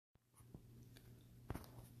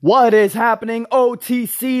What is happening,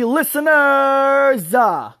 OTC listeners?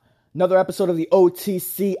 Another episode of the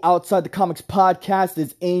OTC Outside the Comics podcast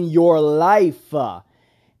is in your life.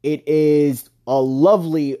 It is a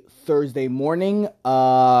lovely Thursday morning.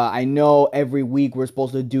 I know every week we're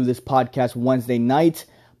supposed to do this podcast Wednesday night,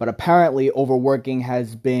 but apparently overworking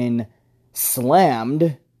has been slammed,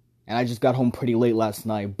 and I just got home pretty late last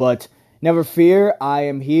night. But never fear, I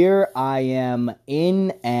am here, I am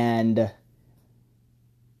in, and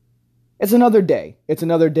it's another day. It's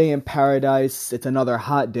another day in paradise. It's another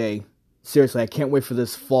hot day. Seriously, I can't wait for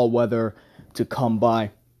this fall weather to come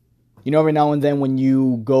by. You know, every now and then when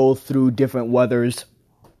you go through different weathers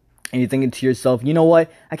and you're thinking to yourself, you know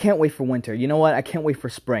what? I can't wait for winter. You know what? I can't wait for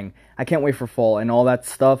spring. I can't wait for fall and all that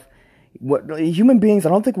stuff. Human beings, I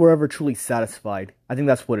don't think we're ever truly satisfied. I think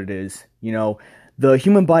that's what it is. You know, the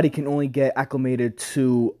human body can only get acclimated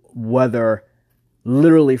to weather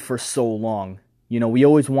literally for so long. You know, we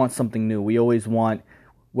always want something new. We always want,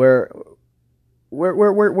 we're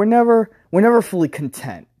never fully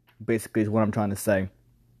content, basically is what I'm trying to say.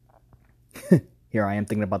 Here I am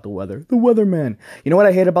thinking about the weather. The weatherman. You know what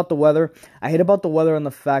I hate about the weather? I hate about the weather and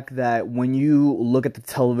the fact that when you look at the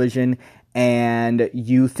television and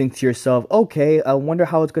you think to yourself, okay, I wonder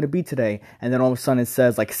how it's going to be today. And then all of a sudden it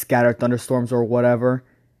says like scattered thunderstorms or whatever.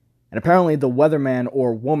 And apparently the weatherman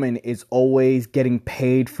or woman is always getting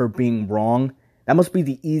paid for being wrong. That must be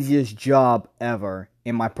the easiest job ever,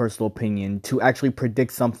 in my personal opinion, to actually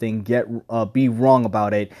predict something, be wrong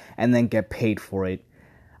about it, and then get paid for it.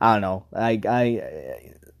 I don't know.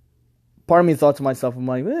 Part of me thought to myself, I'm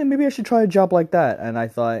like, maybe I should try a job like that. And I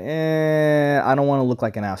thought, I don't want to look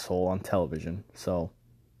like an asshole on television. So,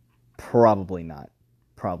 probably not.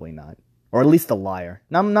 Probably not. Or at least a liar.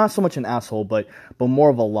 Not so much an asshole, but more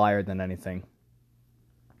of a liar than anything.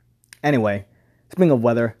 Anyway. Speaking of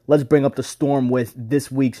weather, let's bring up the storm with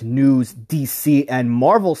this week's news, DC, and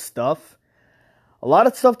Marvel stuff. A lot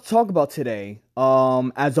of stuff to talk about today.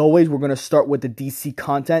 As always, we're going to start with the DC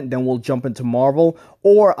content, then we'll jump into Marvel,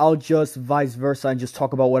 or I'll just vice versa and just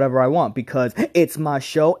talk about whatever I want, because it's my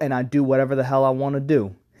show and I do whatever the hell I want to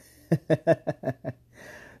do.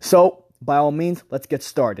 So, by all means, let's get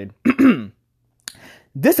started.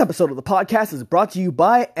 This episode of the podcast is brought to you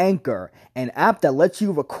by Anchor, an app that lets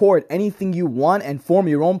you record anything you want and form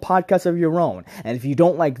your own podcast of your own. And if you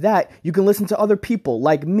don't like that, you can listen to other people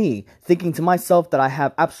like me, thinking to myself that I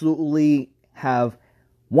have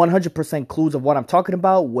 100% clues of what I'm talking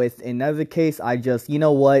about. With another case, I just, you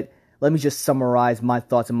know what? Let me just summarize my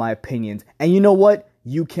thoughts and my opinions. And you know what?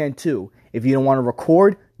 You can too. If you don't want to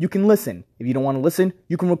record, you can listen. If you don't want to listen,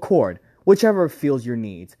 you can record. Whichever feels your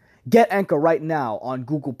needs. Get Anchor right now on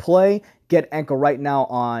Google Play. Get Anchor right now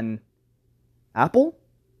on Apple?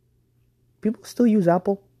 People still use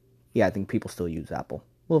Apple? Yeah, I think people still use Apple.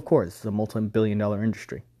 Well, of course, it's a multi-billion-dollar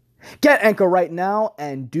industry. Get Anchor right now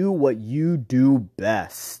and do what you do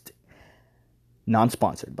best.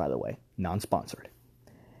 Non-sponsored, by the way. Non-sponsored.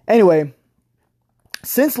 Anyway,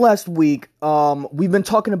 since last week, we've been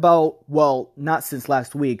talking about, well, not since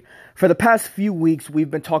last week. For the past few weeks,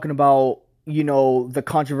 we've been talking about, you know, the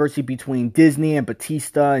controversy between Disney and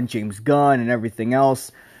Batista and James Gunn and everything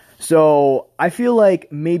else. So I feel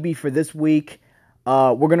like maybe for this week,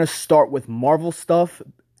 we're going to start with Marvel stuff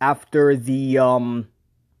after the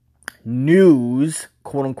news,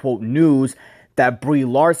 quote unquote news, that Brie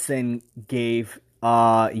Larson gave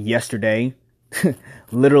yesterday,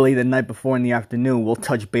 literally the night before in the afternoon. We'll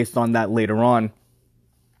touch base on that later on.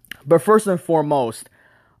 But first and foremost,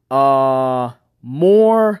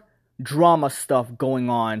 more drama stuff going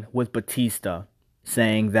on with Batista,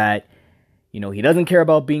 saying that, you know, he doesn't care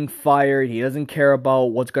about being fired, he doesn't care about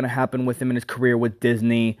what's going to happen with him in his career with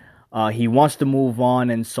Disney, he wants to move on,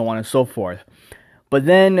 and so on and so forth. But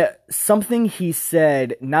then something he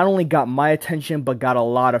said not only got my attention, but got a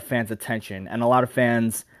lot of fans' attention, and a lot of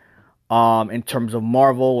fans, in terms of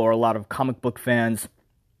Marvel, or a lot of comic book fans,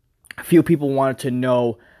 a few people wanted to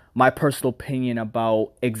know my personal opinion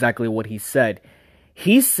about exactly what he said.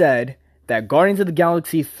 He said that Guardians of the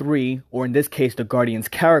Galaxy 3, or in this case the Guardians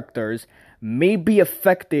characters, may be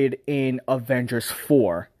affected in Avengers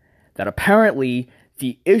 4. That apparently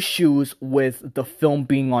the issues with the film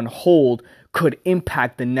being on hold could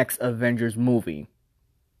impact the next Avengers movie.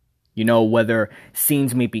 You know, whether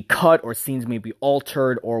scenes may be cut or scenes may be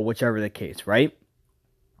altered or whichever the case, right?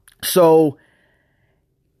 So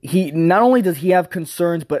he not only does he have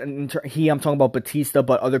concerns, but I'm talking about Batista,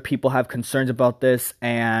 but other people have concerns about this,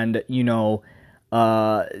 and you know,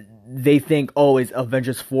 they think, oh, is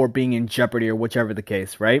Avengers 4 being in jeopardy or whichever the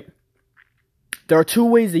case, right? There are two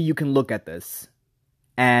ways that you can look at this.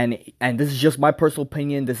 And this is just my personal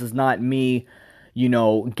opinion. This is not me,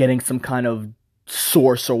 getting some kind of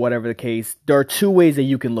source or whatever the case. There are two ways that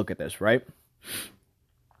you can look at this, right?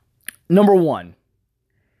 Number one,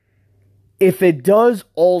 if it does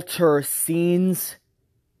alter scenes,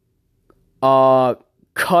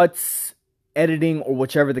 cuts, editing, or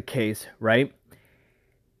whichever the case, right?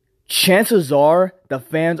 Chances are the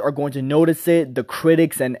fans are going to notice it. The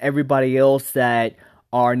critics and everybody else that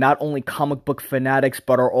are not only comic book fanatics,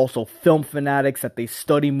 but are also film fanatics, that they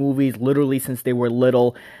study movies literally since they were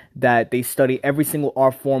little, that they study every single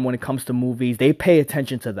art form when it comes to movies. They pay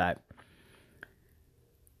attention to that.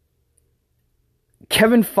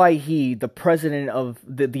 Kevin Feige, the president of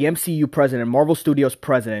the MCU president, Marvel Studios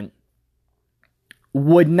president,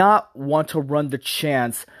 would not want to run the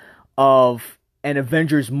chance of an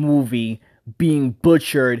Avengers movie being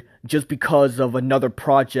butchered just because of another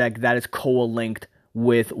project that is co-linked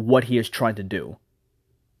with what he is trying to do.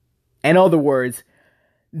 In other words,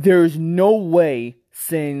 there's no way,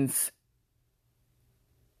 since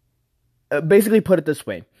basically put it this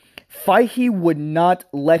way, Feige would not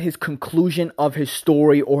let his conclusion of his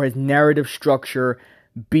story or his narrative structure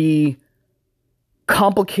be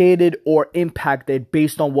complicated or impacted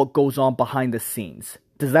based on what goes on behind the scenes.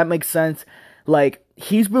 Does that make sense? Like,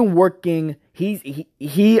 he's been working,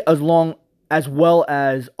 he as well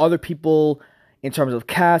as other people, in terms of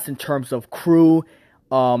cast, in terms of crew,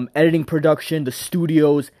 editing, production, the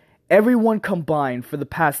studios, everyone combined for the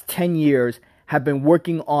past 10 years have been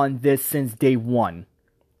working on this since day one,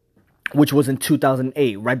 which was in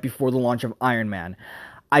 2008, right before the launch of Iron Man.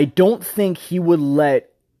 I don't think he would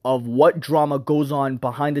let of what drama goes on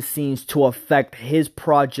behind the scenes to affect his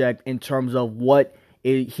project in terms of what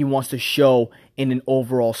he wants to show in an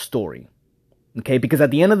overall story. Okay, because at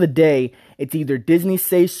the end of the day, it's either Disney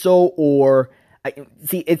says so or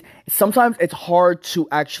sometimes it's hard to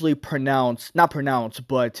actually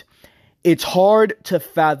but it's hard to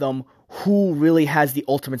fathom who really has the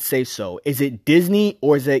ultimate say so. Is it Disney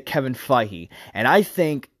or is it Kevin Feige? And I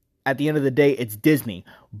think at the end of the day, it's Disney.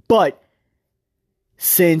 But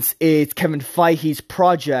since it's Kevin Feige's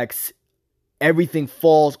projects, everything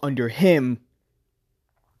falls under him.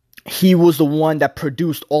 He was the one that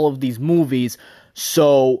produced all of these movies,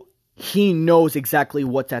 so he knows exactly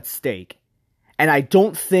what's at stake. And I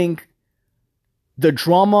don't think the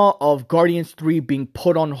drama of Guardians 3 being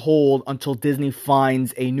put on hold until Disney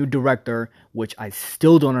finds a new director, which I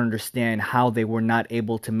still don't understand how they were not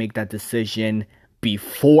able to make that decision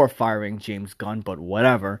before firing James Gunn, but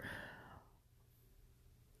whatever.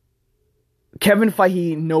 Kevin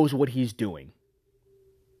Feige knows what he's doing.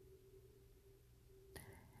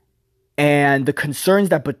 And the concerns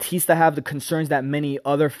that Bautista have, the concerns that many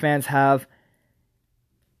other fans have,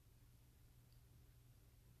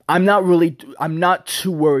 I'm not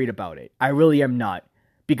too worried about it. I really am not.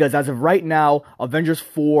 Because as of right now, Avengers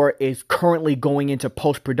 4 is currently going into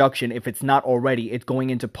post-production. If it's not already, it's going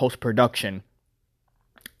into post-production.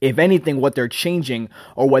 If anything, what they're changing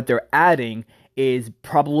or what they're adding is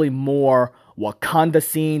probably more Wakanda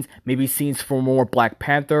scenes, maybe scenes for more Black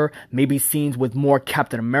Panther, maybe scenes with more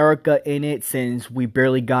Captain America in it, since we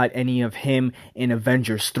barely got any of him in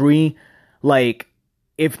Avengers 3. Like,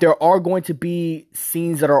 if there are going to be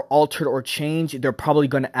scenes that are altered or changed, they're probably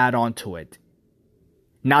going to add on to it.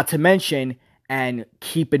 Not to mention, and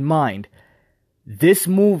keep in mind, this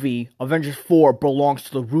movie, Avengers 4, belongs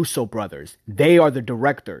to the Russo brothers. They are the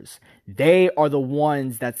directors. They are the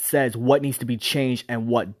ones that says what needs to be changed and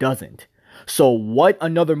what doesn't. So what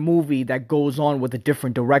another movie that goes on with a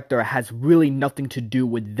different director has really nothing to do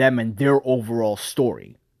with them and their overall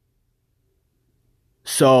story.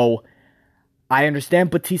 So I understand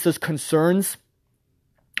Bautista's concerns,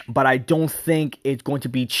 but I don't think it's going to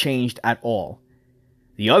be changed at all.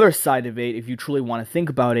 The other side of it, if you truly want to think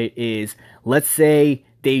about it, is let's say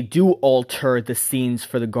they do alter the scenes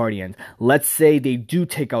for the Guardians. Let's say they do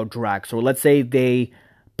take out Drax, or let's say they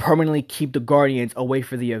permanently keep the Guardians away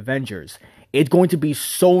for the Avengers. It's going to be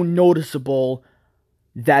so noticeable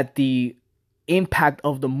that the impact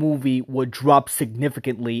of the movie would drop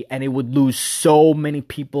significantly, and it would lose so many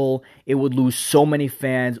people, it would lose so many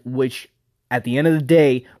fans, which at the end of the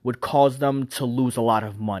day would cause them to lose a lot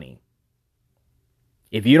of money.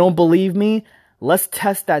 If you don't believe me, let's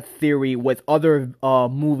test that theory with other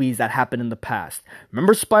movies that happened in the past.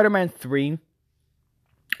 Remember Spider-Man 3?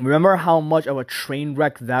 Remember how much of a train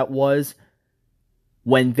wreck that was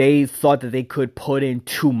when they thought that they could put in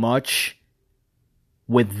too much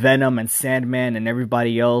with Venom and Sandman and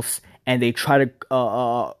everybody else, and they try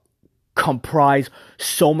to comprise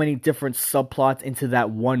so many different subplots into that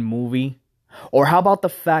one movie? Or how about the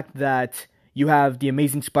fact that, You have The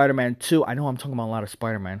Amazing Spider-Man 2. I know I'm talking about a lot of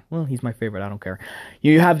Spider-Man. Well, he's my favorite. I don't care.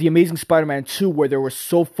 You have The Amazing Spider-Man 2 where they were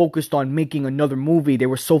so focused on making another movie. They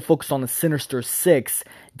were so focused on the Sinister Six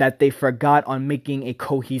that they forgot on making a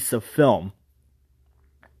cohesive film.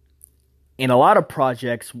 In a lot of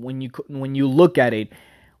projects, when you look at it,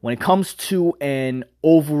 when it comes to an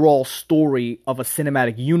overall story of a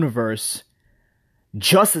cinematic universe,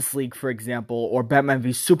 Justice League, for example, or Batman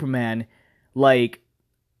v Superman, like,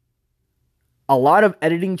 a lot of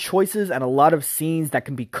editing choices and a lot of scenes that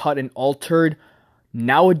can be cut and altered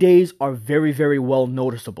nowadays are very, very well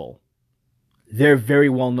noticeable. They're very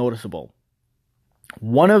well noticeable.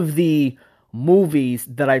 One of the movies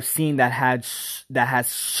that I've seen that has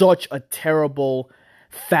such a terrible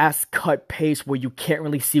fast cut pace where you can't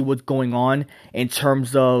really see what's going on in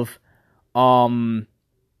terms of a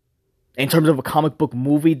comic book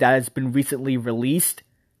movie that has been recently released,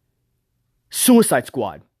 Suicide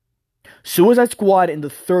Squad. Suicide Squad in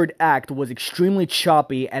the third act was extremely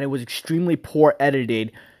choppy and it was extremely poor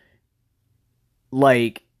edited.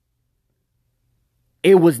 Like,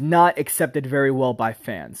 it was not accepted very well by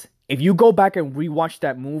fans. If you go back and rewatch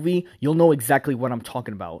that movie, you'll know exactly what I'm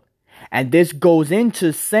talking about. And this goes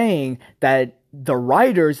into saying that the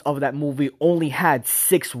writers of that movie only had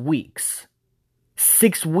 6 weeks.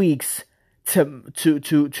 6 weeks to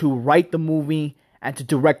write the movie and to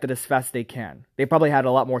direct it as fast as they can. They probably had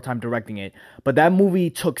a lot more time directing it, but that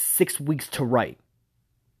movie took 6 weeks to write.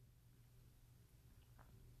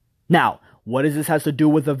 Now, what does this have to do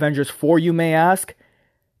with Avengers 4, you may ask?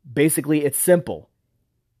 Basically, it's simple.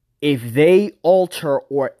 If they alter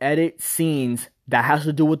or edit scenes that has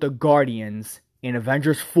to do with the Guardians in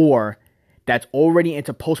Avengers 4 that's already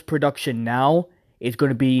into post-production now, it's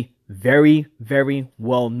going to be very, very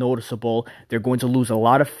well noticeable. They're going to lose a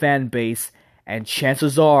lot of fan base, and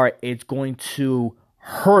chances are it's going to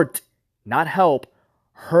hurt, not help,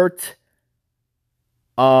 hurt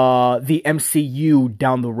the MCU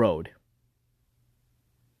down the road.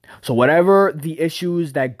 So whatever the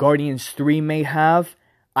issues that Guardians 3 may have,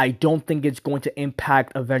 I don't think it's going to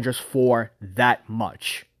impact Avengers 4 that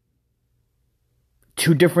much.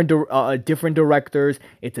 Two different directors,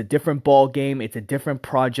 it's a different ball game, it's a different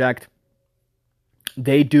project.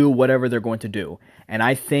 They do whatever they're going to do. And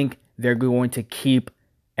I think they're going to keep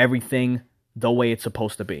everything the way it's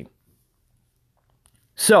supposed to be.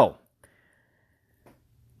 So,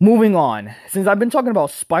 moving on. Since I've been talking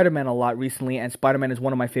about Spider-Man a lot recently, and Spider-Man is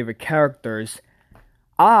one of my favorite characters,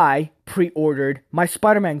 I pre-ordered my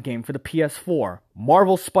Spider-Man game for the PS4,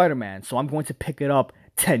 Marvel Spider-Man. So I'm going to pick it up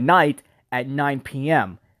tonight at 9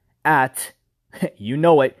 p.m. at, you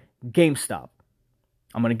know it, GameStop.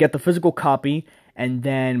 I'm going to get the physical copy, and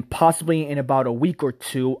then possibly in about a week or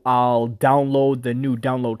two, I'll download the new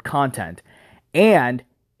download content. And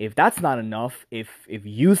if that's not enough, if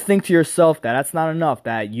you think to yourself that that's not enough,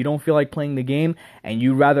 that you don't feel like playing the game, and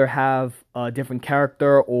you'd rather have a different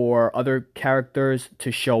character or other characters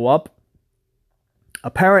to show up,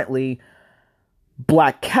 apparently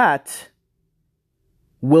Black Cat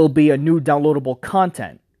will be a new downloadable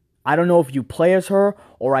content. I don't know if you play as her,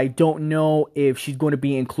 or I don't know if she's going to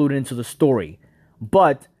be included into the story.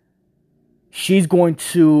 But she's going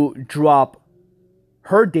to drop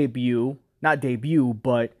her not debut,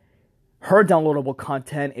 but her downloadable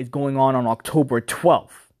content is going on October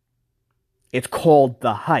 12th. It's called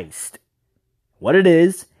The Heist. What it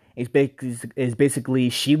is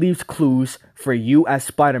basically she leaves clues for you as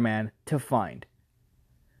Spider-Man to find.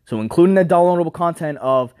 So including the downloadable content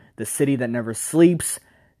of The City That Never Sleeps,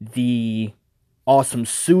 the awesome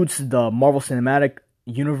suits, the Marvel Cinematic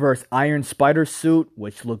Universe Iron Spider suit,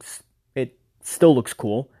 which still looks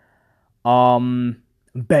cool.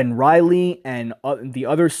 Ben Reilly and the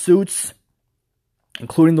other suits,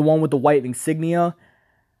 including the one with the white insignia.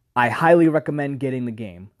 I highly recommend getting the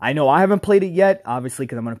game. I know I haven't played it yet, obviously,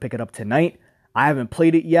 because I'm going to pick it up tonight. I haven't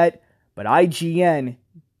played it yet, but IGN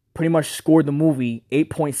pretty much scored the movie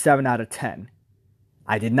 8.7 out of 10.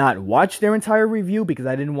 I did not watch their entire review because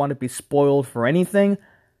I didn't want to be spoiled for anything.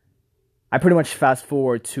 I pretty much fast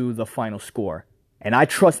forward to the final score. And I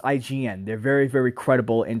trust IGN. They're very, very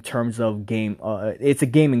credible in terms of game. It's a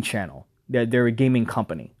gaming channel. They're a gaming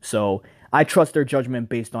company. So I trust their judgment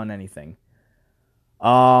based on anything.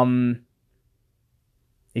 If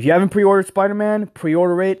you haven't pre-ordered Spider-Man,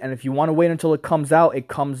 pre-order it. And if you want to wait until it comes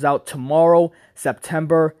out tomorrow,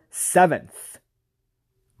 September 7th.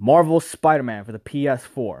 Marvel Spider-Man for the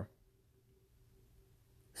PS4.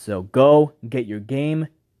 So go get your game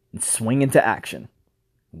and swing into action,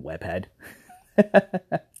 webhead.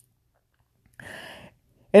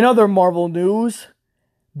 In other Marvel news,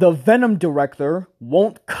 The Venom director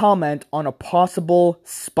won't comment on a possible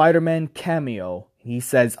Spider-Man cameo. He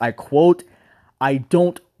says, I quote, "I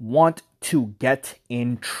don't want to get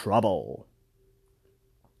in trouble."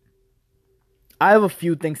 I have a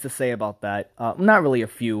few things to say about that. Not really a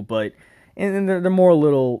few, but and they're more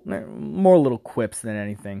little quips than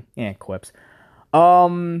anything. Yeah, quips.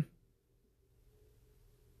 Um,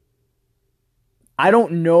 I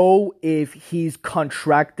don't know if he's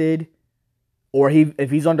contracted or if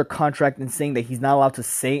he's under contract and saying that he's not allowed to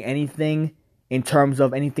say anything in terms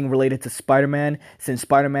of anything related to Spider-Man, since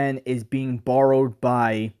Spider-Man is being borrowed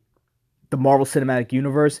by the Marvel Cinematic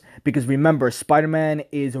Universe. Because remember, Spider-Man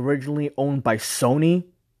is originally owned by Sony,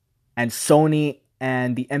 and Sony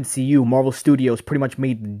and the MCU, Marvel Studios, pretty much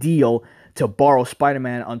made the deal to borrow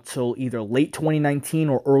Spider-Man until either late 2019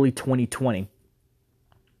 or early 2020.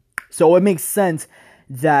 So it makes sense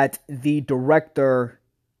that the director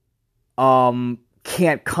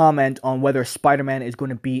can't comment on whether Spider-Man is going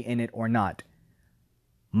to be in it or not.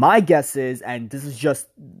 My guess is, and this is just,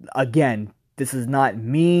 again, this is not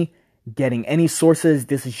me getting any sources,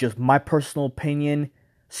 this is just my personal opinion,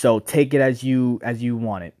 so take it as you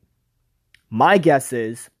want it. My guess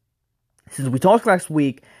is, since we talked last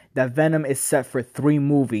week that Venom is set for 3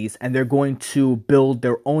 movies and they're going to build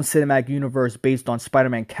their own cinematic universe based on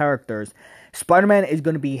Spider-Man characters, Spider-Man is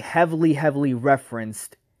going to be heavily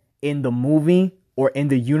referenced in the movie or in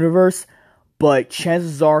the universe, but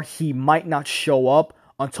chances are he might not show up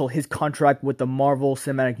until his contract with the Marvel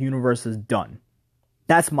Cinematic Universe is done.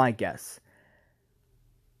 That's my guess.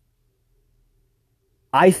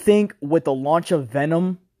 I think with the launch of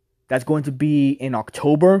Venom, that's going to be in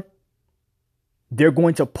October, they're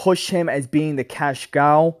going to push him as being the cash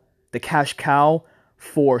cow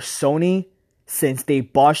for Sony, since they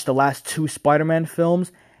botched the last 2 Spider-Man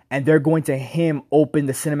films, and they're going to open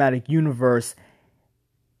the cinematic universe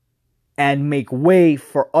and make way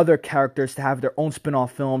for other characters to have their own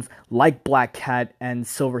spin-off films, like Black Cat and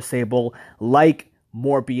Silver Sable, like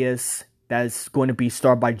Morbius, that's going to be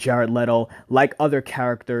starred by Jared Leto, like other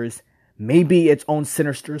characters, maybe its own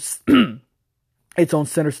Sinister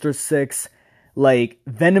Six. Like,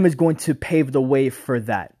 Venom is going to pave the way for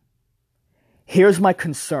that. Here's my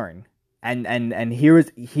concern, and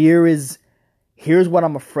here's what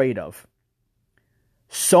I'm afraid of.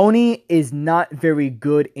 Sony is not very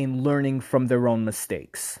good in learning from their own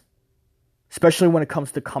mistakes, especially when it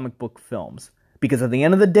comes to comic book films. Because at the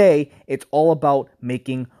end of the day, it's all about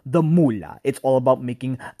making the moolah. It's all about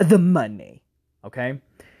making the money. Okay?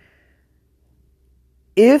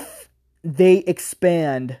 If they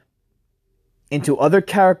expand into other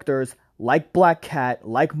characters like Black Cat,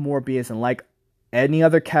 like Morbius, and like any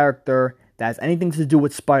other character that has anything to do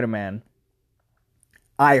with Spider-Man,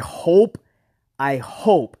 I hope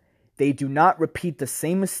they do not repeat the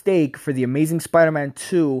same mistake for The Amazing Spider-Man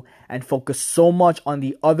 2 and focus so much on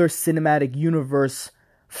the other cinematic universe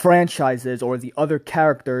franchises or the other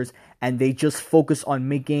characters, and they just focus on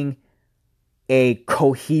making a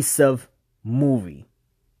cohesive movie.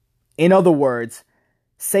 In other words,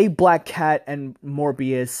 say Black Cat and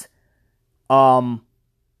Morbius,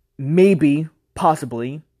 maybe,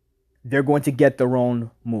 possibly, they're going to get their own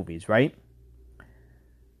movies, right?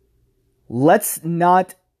 Let's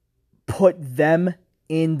not put them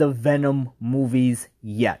in the Venom movies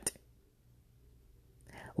yet.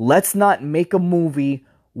 Let's not make a movie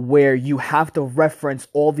where you have to reference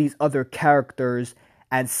all these other characters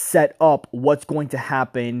and set up what's going to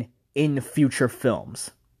happen in the future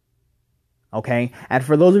films. Okay? And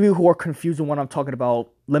for those of you who are confused on what I'm talking about,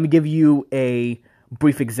 let me give you a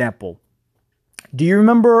brief example. Do you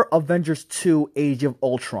remember Avengers 2 Age of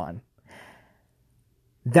Ultron?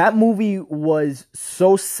 That movie was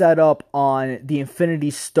so set up on the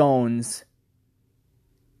Infinity Stones,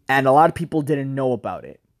 and a lot of people didn't know about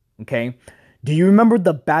it. Okay? Do you remember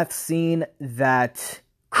the bath scene that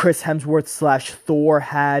Chris Hemsworth / Thor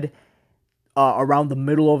had around the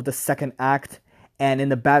middle of the second act? And in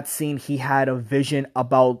the bath scene, he had a vision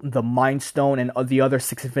about the Mind Stone and the other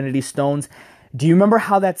 6 Infinity Stones. Do you remember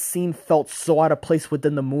how that scene felt so out of place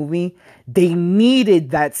within the movie? They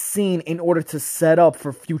needed that scene in order to set up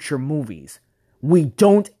for future movies. We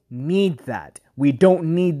don't need that. We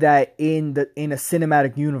don't need that in a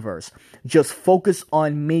cinematic universe. Just focus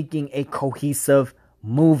on making a cohesive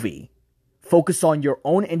movie. Focus on your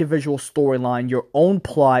own individual storyline, your own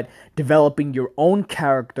plot, developing your own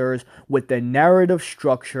characters with the narrative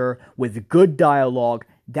structure, with good dialogue.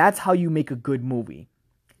 That's how you make a good movie.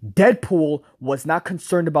 Deadpool was not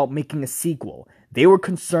concerned about making a sequel. They were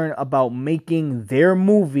concerned about making their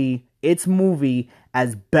movie, its movie,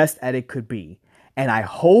 as best as it could be. And I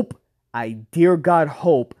hope I dear God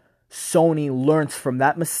hope Sony learns from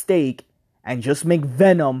that mistake and just make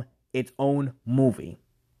Venom its own movie.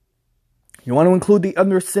 You want to include the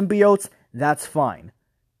other symbiotes? That's fine.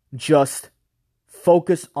 Just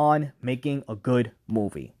focus on making a good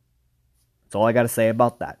movie. That's all I gotta say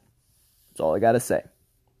about that. That's all I gotta say.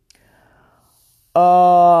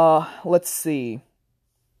 Let's see.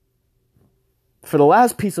 For the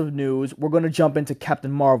last piece of news, we're going to jump into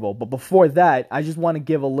Captain Marvel. But before that, I just want to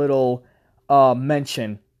give a little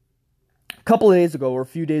mention. A couple of days ago, or a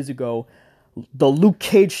few days ago, the Luke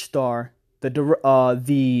Cage star,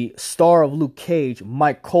 the star of Luke Cage,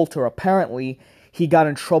 Mike Colter, apparently he got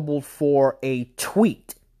in trouble for a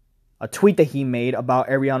tweet that he made about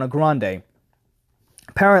Ariana Grande.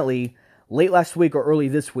 Apparently, late last week or early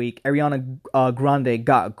this week, Ariana Grande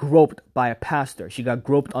got groped by a pastor. She got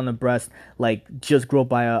groped on the breast, just groped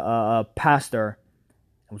by a pastor.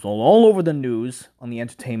 It was all over the news on the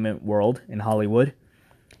entertainment world in Hollywood.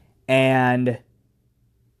 And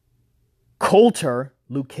Colter,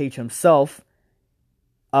 Luke Cage himself,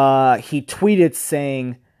 he tweeted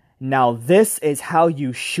saying, "Now this is how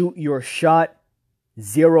you shoot your shot,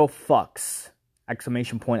 0 fucks!"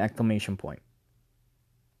 Exclamation point, exclamation point.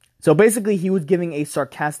 So basically, he was giving a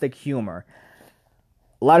sarcastic humor.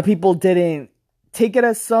 A lot of people didn't take it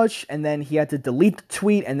as such, and then he had to delete the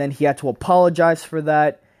tweet, and then he had to apologize for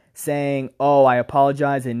that, saying, "Oh, I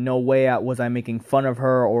apologize. In no way was I making fun of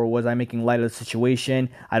her, or was I making light of the situation.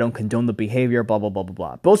 I don't condone the behavior, blah, blah, blah, blah,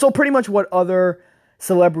 blah." But also pretty much what other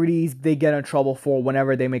celebrities they get in trouble for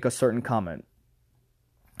whenever they make a certain comment.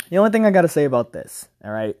 The only thing I gotta say about this,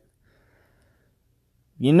 alright?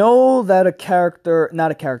 You know that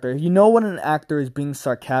you know when an actor is being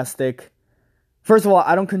sarcastic. First of all,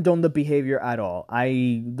 I don't condone the behavior at all.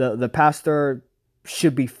 The pastor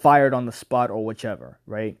should be fired on the spot or whichever,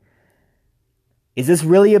 right? Is this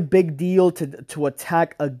really a big deal to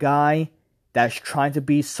attack a guy that's trying to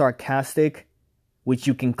be sarcastic, which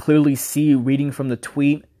you can clearly see reading from the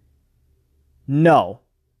tweet? No.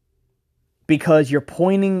 Because you're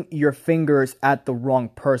pointing your fingers at the wrong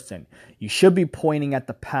person. You should be pointing at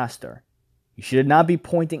the pastor. You should not be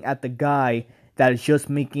pointing at the guy that is just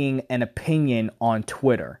making an opinion on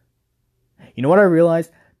Twitter. You know what I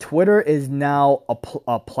realized? Twitter is now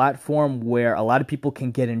a platform where a lot of people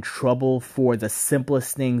can get in trouble for the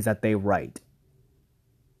simplest things that they write.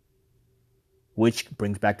 Which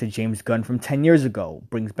brings back to James Gunn from 10 years ago.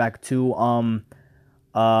 Brings back to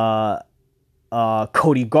Cody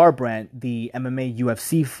Garbrandt, the MMA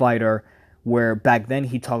UFC fighter, where back then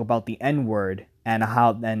he talked about the N-word and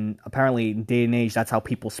apparently in day and age that's how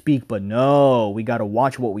people speak, but no, we gotta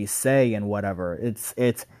watch what we say and whatever.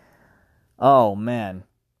 It's oh man.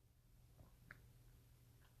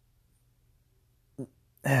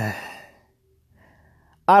 I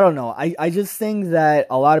don't know. I just think that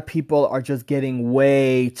a lot of people are just getting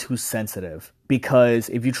way too sensitive. Because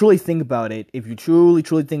if you truly think about it, if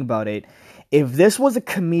this was a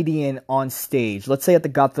comedian on stage, let's say at the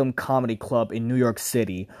Gotham Comedy Club in New York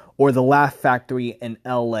City, or the Laugh Factory in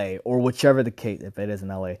LA, or whichever the case, if it is in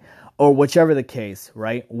LA, or whichever the case,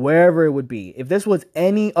 right? Wherever it would be. If this was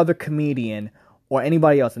any other comedian or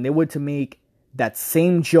anybody else, and they were to make that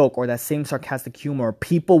same joke or that same sarcastic humor,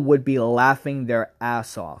 people would be laughing their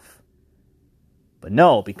ass off. But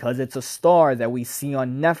no, because it's a star that we see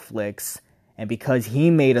on Netflix, and because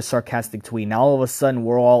he made a sarcastic tweet, now all of a sudden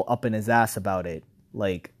we're all up in his ass about it.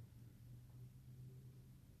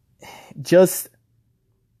 Just,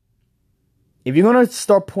 if you're going to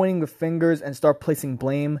start pointing the fingers and start placing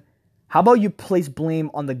blame, how about you place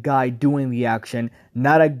blame on the guy doing the action,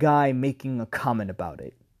 not a guy making a comment about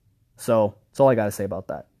it? So, that's all I got to say about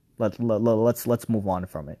that. Let's move on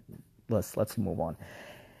from it. Let's move on.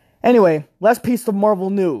 Anyway, last piece of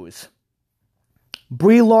Marvel news.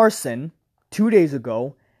 Brie Larson, 2 days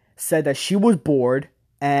ago, said that she was bored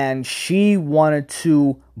and she wanted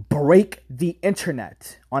to break the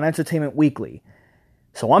internet on Entertainment Weekly.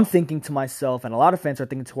 So I'm thinking to myself, and a lot of fans are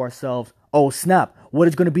thinking to ourselves, oh snap, what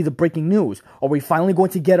is going to be the breaking news? Are we finally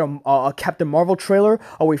going to get a Captain Marvel trailer?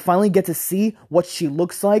 Are we finally get to see what she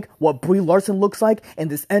looks like, what Brie Larson looks like in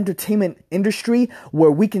this entertainment industry,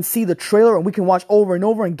 where we can see the trailer and we can watch over and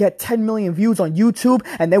over and get 10 million views on YouTube,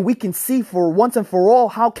 and then we can see for once and for all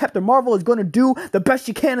how Captain Marvel is going to do the best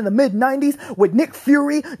she can in the mid-90s with Nick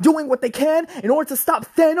Fury doing what they can in order to stop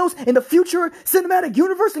Thanos in the future cinematic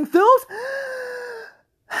universe and films?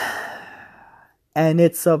 And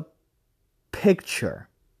it's a picture.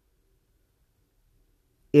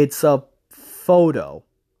 It's a photo.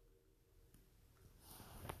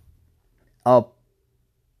 A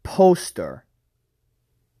poster.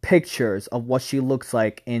 pictures of what she looks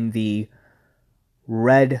like in the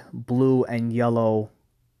red, blue, and yellow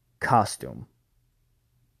costume.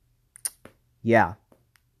 Yeah,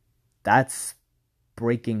 that's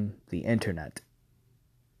breaking the internet.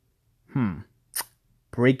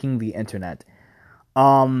 Breaking the internet.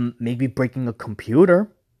 Maybe breaking a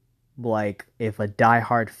computer. Like, if a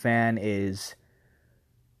diehard fan is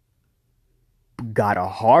got a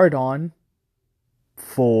hard on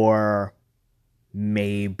for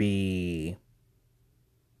maybe,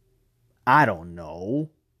 I don't know,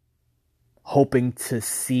 hoping to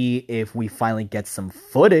see if we finally get some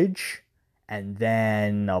footage, and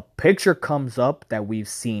then a picture comes up that we've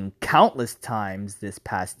seen countless times this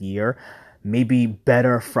past year, maybe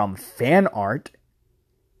better from fan art,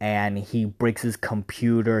 and he breaks his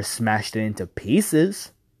computer, smashed it into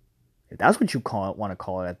pieces. If that's what you want to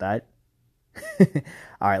call it at that.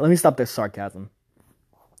 Alright, let me stop this sarcasm.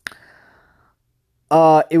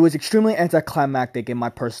 It was extremely anticlimactic in my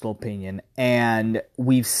personal opinion, and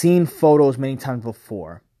we've seen photos many times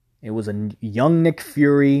before. It was a young Nick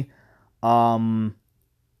Fury.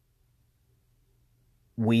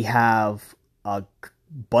 We have a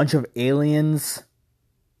bunch of aliens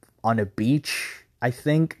on a beach, I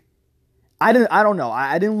think. I don't know.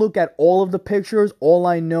 I didn't look at all of the pictures. All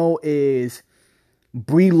I know is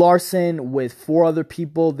Brie Larson with 4 other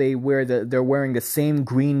people. They're wearing the same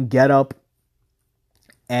green getup,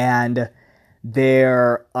 and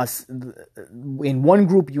they're in one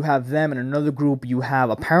group you have them, and in another group you have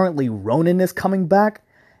apparently Ronan is coming back,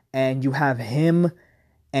 and you have him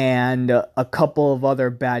and a couple of other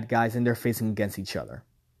bad guys, and they're facing against each other.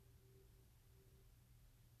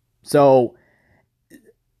 So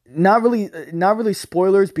not really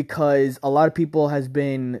spoilers, because a lot of people has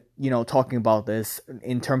been, talking about this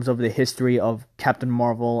in terms of the history of Captain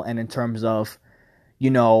Marvel, and in terms of,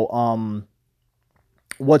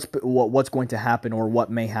 what's going to happen or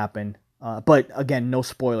what may happen. But again, no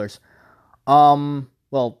spoilers.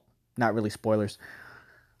 Well, not really spoilers.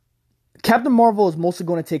 Captain Marvel is mostly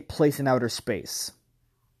going to take place in outer space.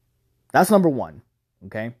 That's number 1.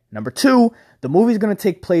 Okay? Number 2, the movie is going to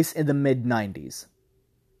take place in the mid-90s.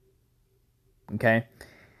 Okay?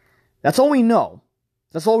 That's all we know.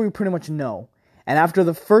 That's all we pretty much know. And after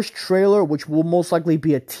the first trailer, which will most likely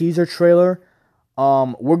be a teaser trailer,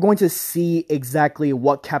 we're going to see exactly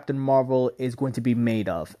what Captain Marvel is going to be made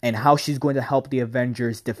of, and how she's going to help the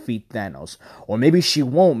Avengers defeat Thanos. Or maybe she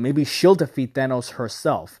won't. Maybe she'll defeat Thanos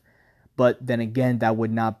herself. But then again, that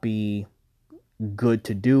would not be good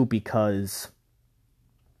to do, because,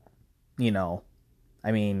 you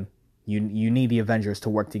need the Avengers to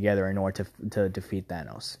work together in order to defeat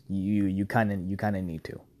Thanos. You kind of need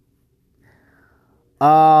to.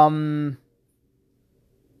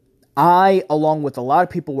 I, along with a lot of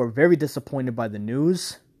people, were very disappointed by the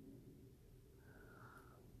news.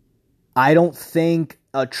 I don't think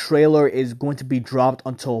a trailer is going to be dropped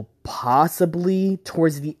until possibly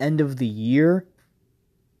towards the end of the year.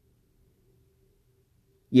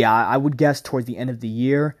 Yeah, I would guess towards the end of the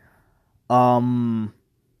year. The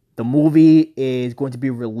movie is going to be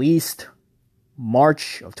released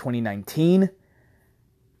March of 2019.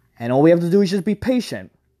 And all we have to do is just be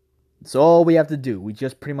patient. That's all we have to do. We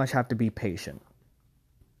just pretty much have to be patient.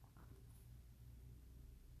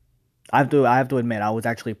 I have to admit, I was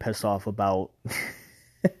actually pissed off about...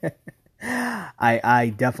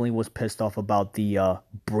 I definitely was pissed off about the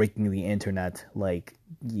breaking the internet. Like,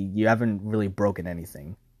 you haven't really broken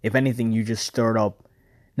anything. If anything, you just stirred up,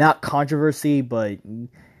 not controversy, but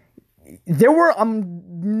there were,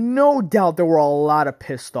 no doubt there were a lot of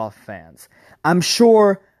pissed off fans. I'm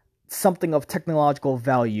sure something of technological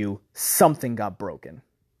value, something got broken.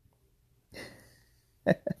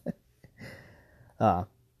 I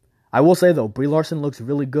will say though, Brie Larson looks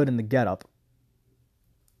really good in the getup.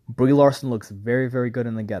 Brie Larson looks very, very good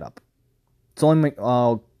in the getup. It's only it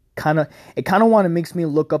kind of want to makes me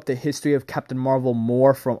look up the history of Captain Marvel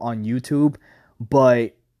more on YouTube,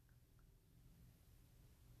 but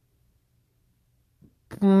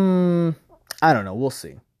I don't know. We'll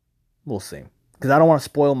see. Because I don't want to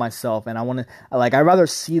spoil myself, and I'd rather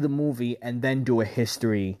see the movie and then do a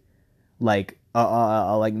history, like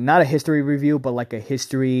not a history review, but like a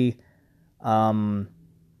history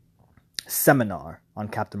seminar on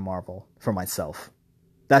Captain Marvel for myself.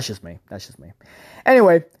 That's just me.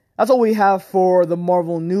 Anyway, that's all we have for the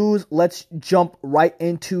Marvel news. Let's jump right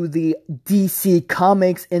into the DC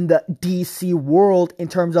comics in the DC world in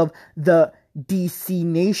terms of the DC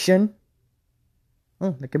Nation.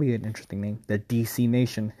 Oh, that could be an interesting name. The DC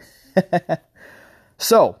Nation.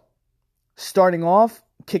 So,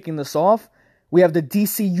 kicking this off, we have the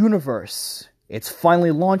DC Universe. It's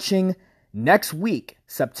finally launching next week,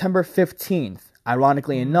 September 15th.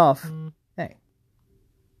 Ironically enough, hey.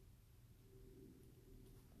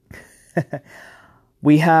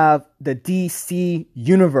 We have the DC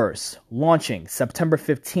Universe launching September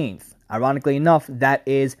 15th. Ironically enough, that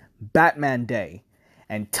is Batman Day.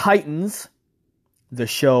 And Titans, the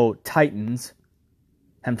show Titans,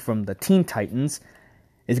 and from the Teen Titans,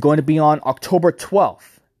 is going to be on October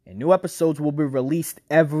 12th. And new episodes will be released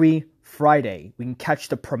every Friday. We can catch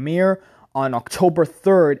the premiere on October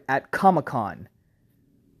 3rd at Comic-Con.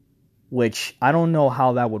 Which, I don't know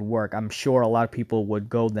how that would work. I'm sure a lot of people would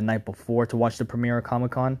go the night before to watch the premiere of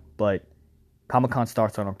Comic-Con. But Comic-Con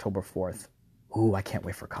starts on October 4th. Ooh, I can't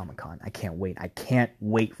wait for Comic-Con. I can't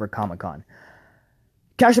wait for Comic-Con.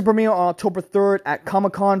 Catch the premiere on October 3rd at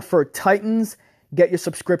Comic-Con for Titans. Get your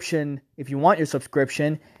subscription if you want your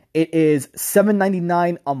subscription. It is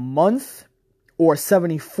 $7.99 a month or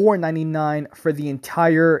 $74.99 for the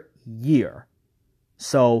entire year.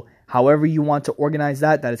 So, however you want to organize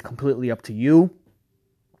that is completely up to you.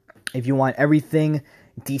 If you want everything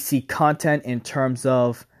DC content in terms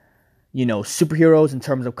of, superheroes, in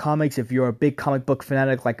terms of comics, if you're a big comic book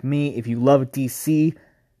fanatic like me, if you love DC,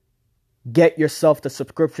 get yourself the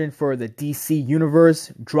subscription for the DC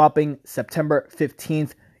Universe, dropping September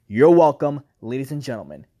 15th. You're welcome, ladies and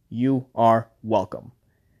gentlemen. You are welcome.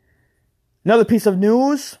 Another piece of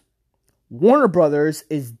news. Warner Brothers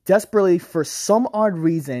is desperately, for some odd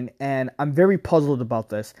reason, and I'm very puzzled about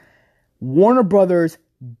this, Warner Brothers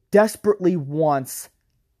desperately wants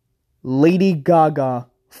Lady Gaga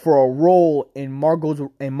for a role in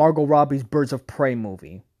Margot Robbie's Birds of Prey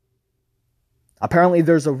movie. Apparently,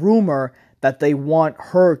 there's a rumor that they want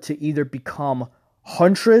her to either become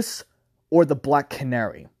Huntress or the Black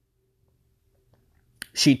Canary.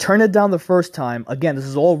 She turned it down the first time. Again, this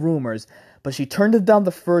is all rumors, but she turned it down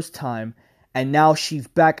the first time, and now she's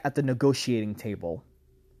back at the negotiating table.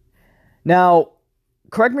 Now,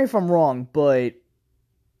 correct me if I'm wrong, but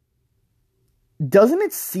doesn't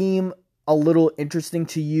it seem a little interesting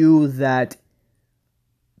to you that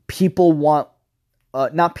people want,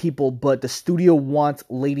 not people, but the studio wants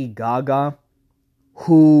Lady Gaga,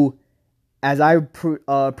 who, as I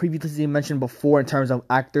previously mentioned before in terms of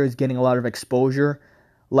actors getting a lot of exposure,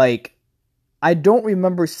 I don't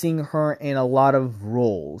remember seeing her in a lot of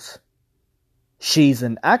roles. She's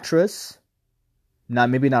an actress,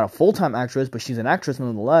 maybe not a full-time actress, but she's an actress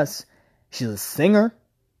nonetheless. She's a singer,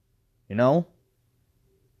 and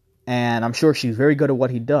I'm sure she's very good at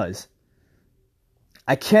what he does.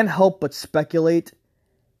 I can't help but speculate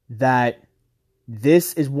that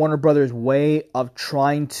this is Warner Brothers' way of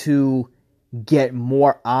trying to get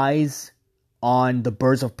more eyes on the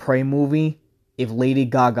Birds of Prey movie if Lady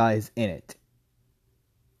Gaga is in it.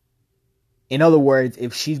 In other words,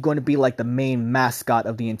 if she's going to be like the main mascot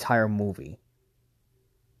of the entire movie.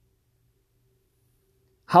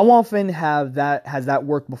 How often has that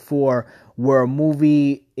worked before, where a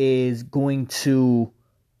movie is going to,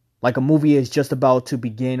 a movie is just about to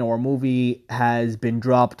begin, or a movie has been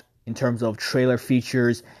dropped in terms of trailer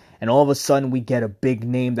features, and all of a sudden we get a big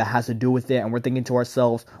name that has to do with it, and we're thinking to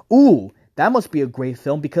ourselves, ooh, that must be a great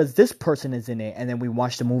film because this person is in it, and then we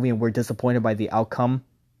watch the movie and we're disappointed by the outcome.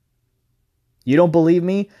 You don't believe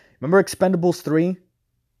me? Remember Expendables 3?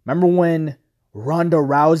 Remember when Ronda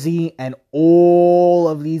Rousey and all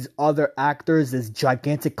of these other actors, this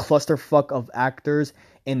gigantic clusterfuck of actors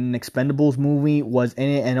in an Expendables movie was in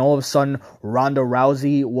it, and all of a sudden Ronda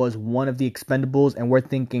Rousey was one of the Expendables, and we're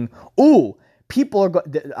thinking, ooh, people are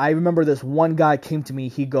I remember this one guy came to me,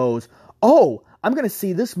 he goes, oh, I'm going to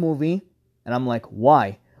see this movie. And I'm like,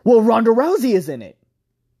 why? Well, Ronda Rousey is in it.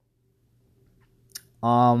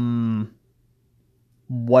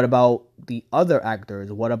 What about the other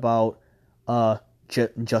actors? What about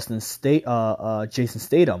Jason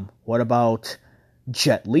Statham? What about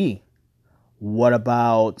Jet Li? What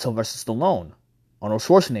about Sylvester Stallone, Arnold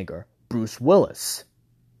Schwarzenegger, Bruce Willis,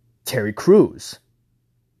 Terry Crews?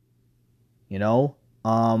 I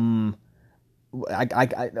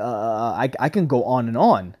can go on and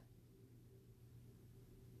on.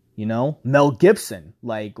 Mel Gibson.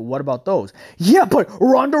 What about those? Yeah, but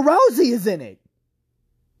Ronda Rousey is in it.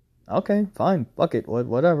 Okay, fine. Fuck it.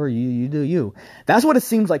 Whatever. You do you. That's what it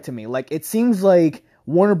seems like to me. It seems like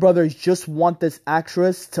Warner Brothers just want this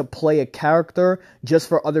actress to play a character just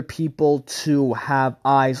for other people to have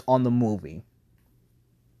eyes on the movie.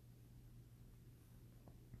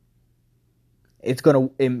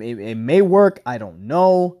 It may work. I don't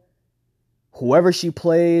know. Whoever she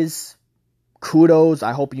plays, kudos.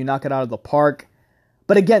 I hope you knock it out of the park.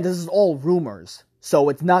 But again, this is all rumors. So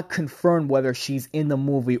it's not confirmed whether she's in the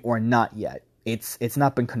movie or not yet. It's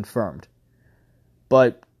not been confirmed.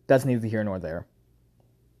 But that's neither here nor there.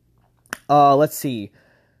 Let's see.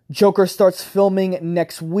 Joker starts filming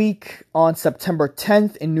next week on September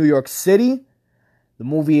 10th in New York City. The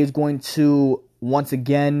movie is going to once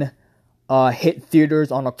again hit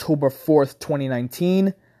theaters on October 4th,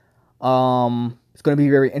 2019. It's going to be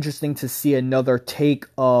very interesting to see another take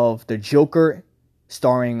of the Joker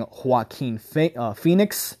starring Joaquin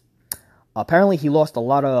Phoenix. Apparently he lost a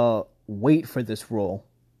lot of weight for this role.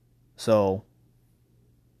 So,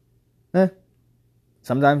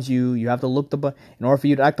 sometimes you have to look in order for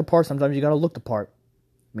you to act the part, sometimes you gotta look the part.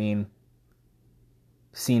 I mean,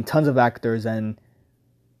 seen tons of actors and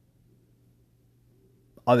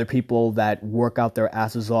other people that work out their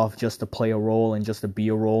asses off just to play a role and just to be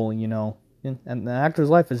a role, you know. And an actor's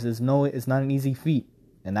life is not an easy feat.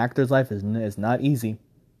 An actor's life is not easy.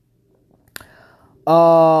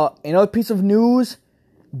 Another piece of news,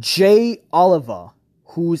 Jay Oliva,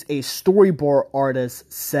 who's a storyboard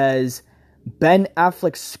artist, says Ben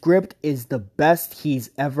Affleck's script is the best he's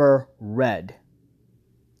ever read.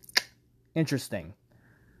 Interesting.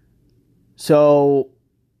 So,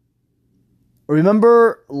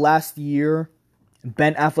 remember last year,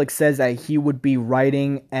 Ben Affleck says that he would be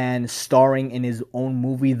writing and starring in his own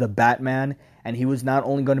movie, The Batman, and he was not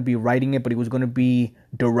only going to be writing it, but he was going to be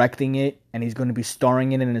directing it, and he's going to be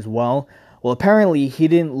starring in it as well. Well, apparently, he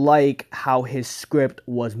didn't like how his script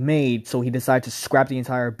was made, so he decided to scrap the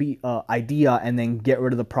entire idea and then get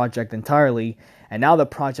rid of the project entirely, and now the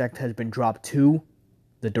project has been dropped to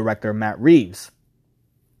the director, Matt Reeves.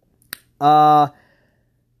 From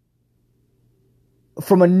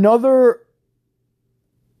another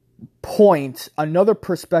point, another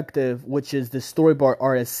perspective, which is the storyboard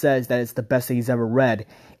artist says that it's the best that he's ever read,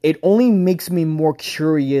 it only makes me more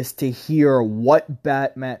curious to hear what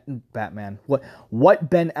what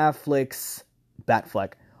Ben Affleck's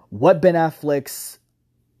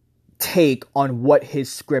take on what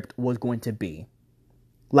his script was going to be.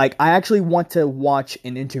 Like, I actually want to watch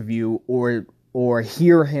an interview or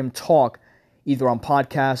hear him talk either on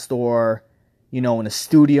podcast or, you know, in a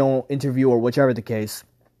studio interview or whichever the case.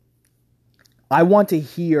 I want to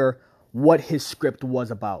hear what his script was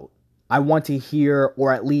about. I want to hear,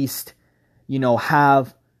 or at least, you know,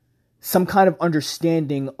 have some kind of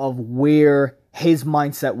understanding of where his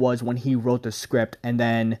mindset was when he wrote the script, and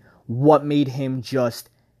then what made him just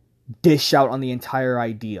dish out on the entire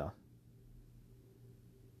idea.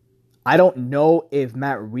 I don't know if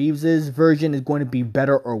Matt Reeves' version is going to be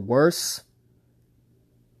better or worse.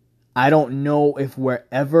 I don't know if we're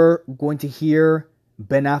ever going to hear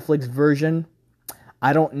Ben Affleck's version.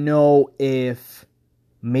 I don't know if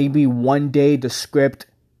maybe one day the script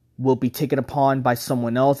will be taken upon by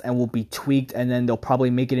someone else and will be tweaked, and then they'll probably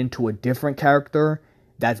make it into a different character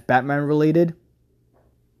that's Batman related.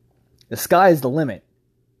 The sky is the limit.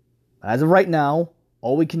 As of right now,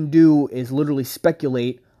 all we can do is literally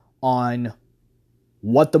speculate on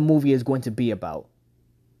what the movie is going to be about.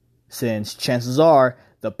 Since chances are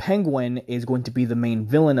the Penguin is going to be the main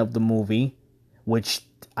villain of the movie, which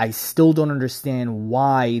I still don't understand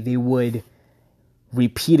why they would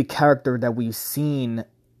repeat a character that we've seen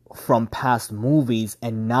from past movies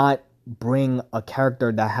and not bring a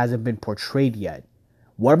character that hasn't been portrayed yet.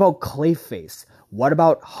 What about Clayface? What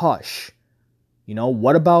about Hush? You know,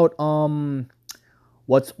 what about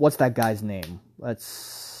what's that guy's name? Not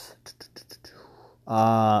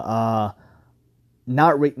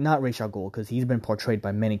Ra's al Ghul, because he's been portrayed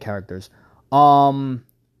by many characters.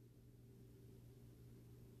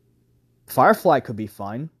 Firefly could be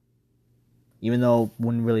fine, even though it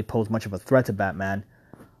wouldn't really pose much of a threat to Batman.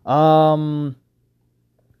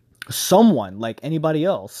 Someone like anybody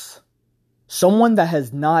else, someone that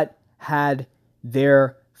has not had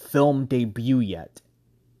their film debut yet.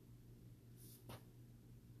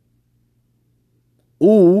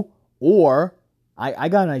 Ooh, or I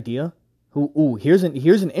got an idea. Here's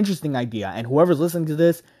an interesting idea, and whoever's listening to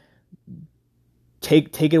this,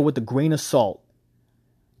 take it with a grain of salt.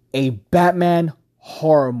 A Batman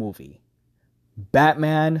horror movie.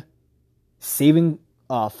 Batman fighting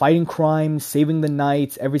crime, saving the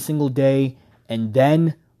nights every single day, and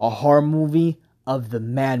then a horror movie of the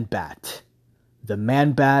Man-Bat. The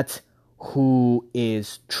Man-Bat who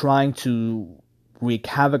is trying to wreak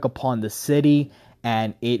havoc upon the city,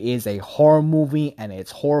 and it is a horror movie, and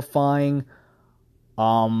it's horrifying.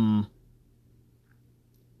 Damn,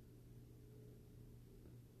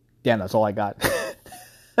 that's all I got.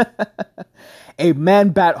 A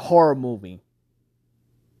Man-Bat horror movie.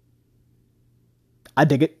 I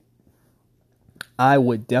dig it. I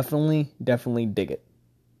would definitely dig it.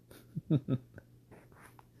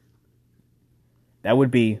 That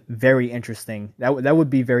would be very interesting. That would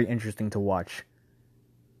be very interesting to watch.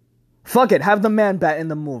 Fuck it, have the Man-Bat in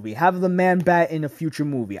the movie. Have the Man-Bat in a future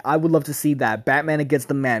movie. I would love to see that. Batman against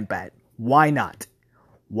the Man-Bat. Why not?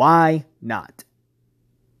 Why not?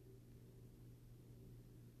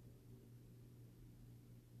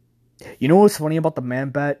 You know what's funny about the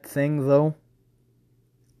Man-Bat thing, though?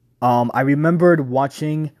 I remembered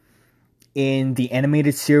watching in the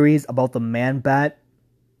animated series about the Man-Bat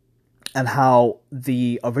and how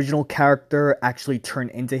the original character actually turned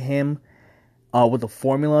into him with the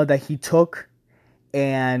formula that he took,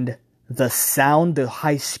 and the sound, the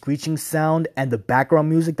high screeching sound, and the background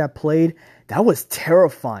music that played, that was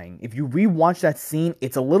terrifying. If you rewatch that scene,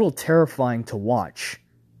 it's a little terrifying to watch.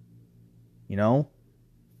 You know?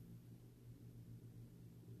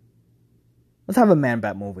 Let's have a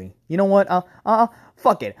Man-Bat movie. You know what?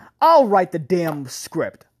 Fuck it. I'll write the damn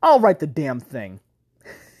script. I'll write the damn thing.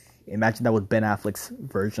 Imagine that was Ben Affleck's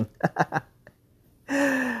version.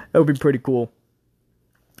 That would be pretty cool.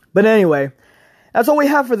 But anyway, that's all we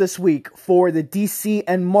have for this week for the DC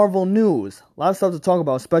and Marvel news. A lot of stuff to talk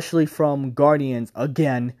about, especially from Guardians.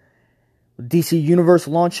 Again, DC Universe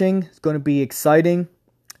launching. It's going to be exciting.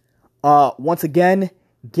 Once again,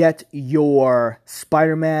 get your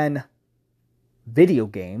Spider-Man video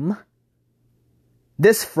game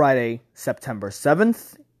this Friday, September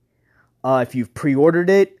 7th. If you've pre-ordered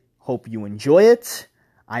it, hope you enjoy it.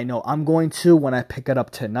 I know I'm going to when I pick it up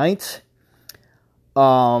tonight.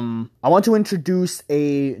 I want to introduce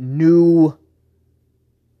a new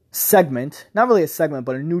segment, not really a segment,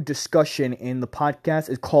 but a new discussion in the podcast.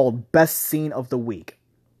 It's called Best Scene of the Week.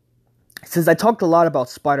 Since I talked a lot about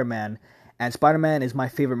Spider-Man, and Spider-Man is my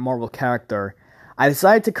favorite Marvel character, I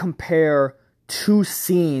decided to compare two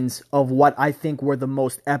scenes of what I think were the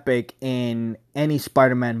most epic in any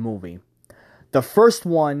Spider-Man movie. The first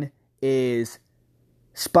one is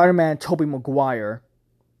Spider-Man Tobey Maguire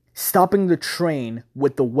stopping the train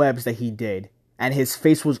with the webs that he did, and his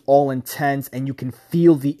face was all intense, and you can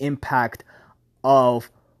feel the impact of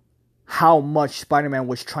how much Spider-Man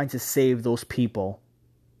was trying to save those people,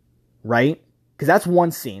 right? Because that's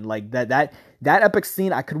one scene, like that epic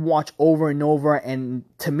scene I could watch over and over, and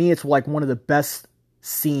to me it's like one of the best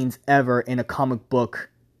scenes ever in a comic book,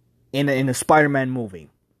 in a Spider-Man movie.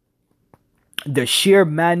 The sheer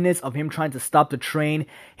madness of him trying to stop the train,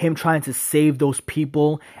 him trying to save those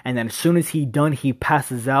people, and then as soon as he's done, he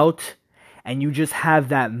passes out, and you just have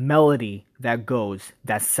that melody that goes,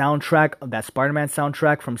 that soundtrack, that Spider-Man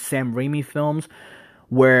soundtrack from Sam Raimi films,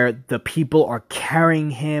 where the people are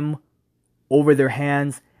carrying him over their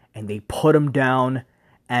hands, and they put him down,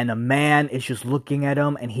 and a man is just looking at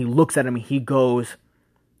him, and he looks at him, and he goes,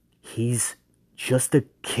 he's just a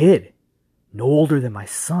kid, no older than my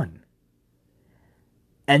son.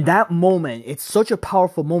 And that moment, it's such a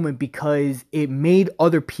powerful moment because it made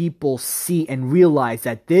other people see and realize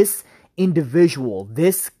that this individual,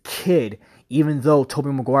 this kid, even though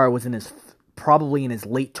Tobey Maguire was probably in his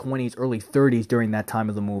late 20s, early 30s during that time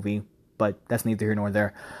of the movie, but that's neither here nor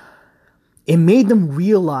there. It made them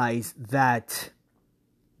realize that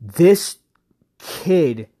this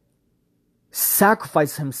kid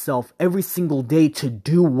sacrificed himself every single day to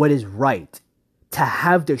do what is right. To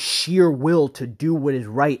have the sheer will to do what is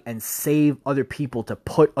right and save other people, to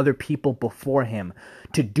put other people before him,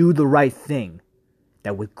 to do the right thing.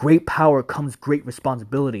 That with great power comes great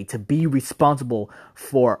responsibility, to be responsible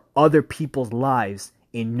for other people's lives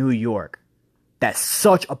in New York. That's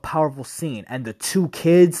such a powerful scene. And the two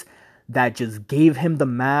kids that just gave him the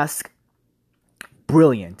mask,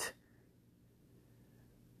 brilliant.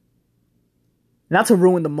 Not to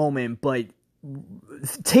ruin the moment, but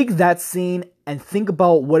take that scene and think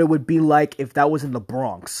about what it would be like if that was in the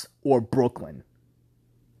Bronx or Brooklyn.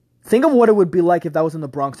 Think of what it would be like if that was in the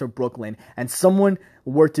Bronx or Brooklyn and someone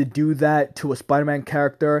were to do that to a Spider-Man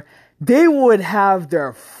character. They would have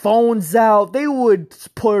their phones out. They would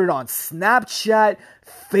put it on Snapchat,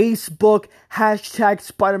 Facebook, hashtag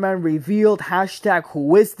Spider-Man revealed, hashtag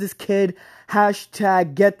who is this kid,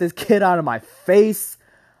 hashtag get this kid out of my face.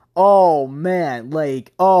 Oh man,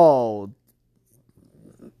 oh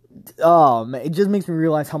man, it just makes me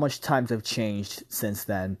realize how much times have changed since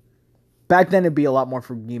then. Back then it'd be a lot more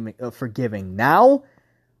forgiving. Now,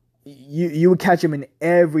 you would catch him in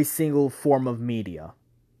every single form of media.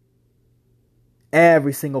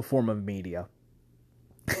 Every single form of media.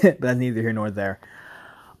 But that's neither here nor there.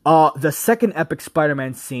 The second epic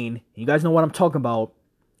Spider-Man scene, you guys know what I'm talking about.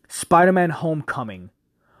 Spider-Man Homecoming,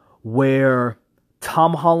 where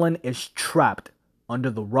Tom Holland is trapped under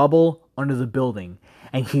the rubble, under the building,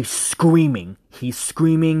 and he's screaming.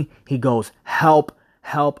 He goes, help,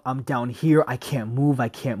 help, I'm down here, I can't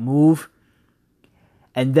move.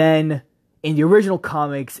 And then in the original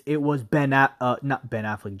comics, it was not Ben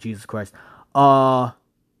Affleck, Jesus Christ,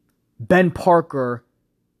 Ben Parker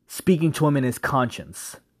speaking to him in his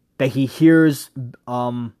conscience, that he hears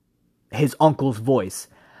his uncle's voice.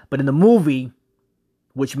 But in the movie,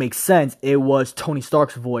 which makes sense, it was Tony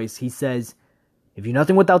Stark's voice. He says, if you're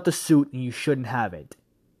nothing without the suit, then you shouldn't have it.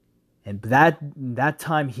 And that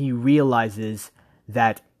time he realizes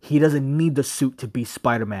that he doesn't need the suit to be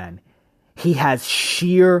Spider-Man. He has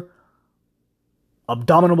sheer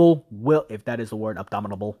abdominable will, if that is the word,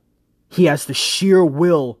 abdominable. He has the sheer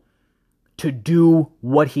will to do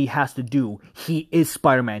what he has to do. He is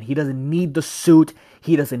Spider-Man. He doesn't need the suit.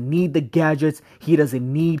 He doesn't need the gadgets. He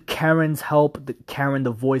doesn't need Karen's help. Karen,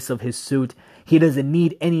 the voice of his suit. He doesn't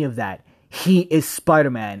need any of that. He is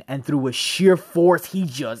Spider-Man. And through a sheer force, he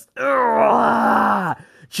just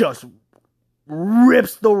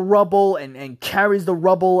rips the rubble and carries the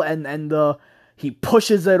rubble and he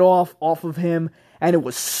pushes it off of him. And it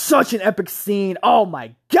was such an epic scene. Oh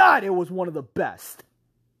my God, it was one of the best.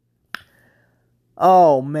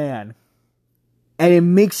 Oh, man. And it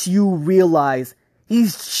makes you realize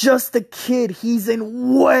he's just a kid. He's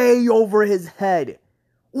in way over his head.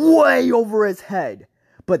 Way over his head.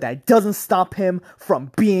 But that doesn't stop him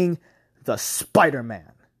from being the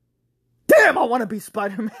Spider-Man. Damn, I want to be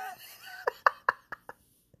Spider-Man.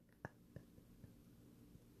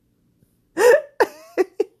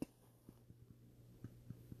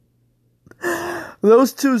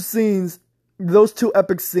 Those two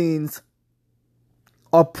epic scenes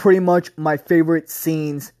are pretty much my favorite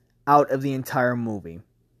scenes out of the entire movie.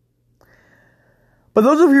 But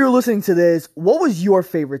those of you who are listening to this, what was your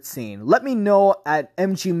favorite scene? Let me know at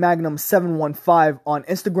MGMagnum715 on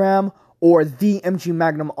Instagram or the MG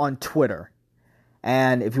Magnum on Twitter.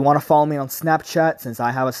 And if you want to follow me on Snapchat, since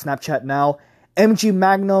I have a Snapchat now, MG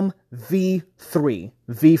Magnum V3.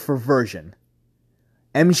 V for version.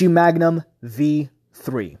 MG Magnum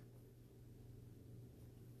V3.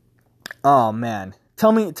 Oh man.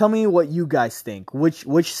 Tell me what you guys think.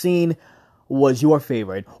 Which scene was your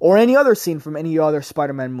favorite? Or any other scene from any other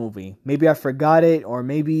Spider-Man movie. Maybe I forgot it, or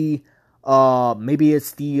maybe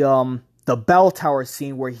it's the bell tower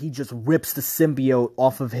scene where he just rips the symbiote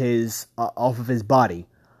off of his body.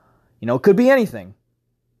 You know, it could be anything.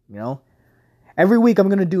 You know? Every week I'm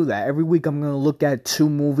going to do that. Every week I'm going to look at two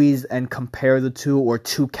movies and compare the two, or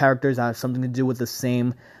two characters that have something to do with the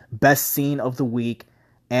same best scene of the week.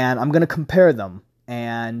 And I'm going to compare them.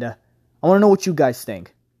 And I want to know what you guys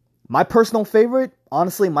think. My personal favorite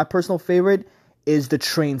is the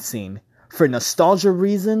train scene. For nostalgia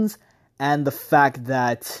reasons and the fact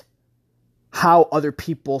that how other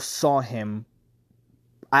people saw him.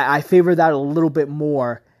 I favor that a little bit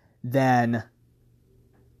more than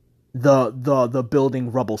the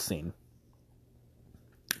building rubble scene.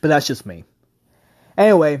 But that's just me.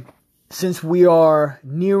 Anyway, since we are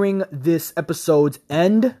nearing this episode's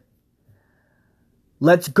end,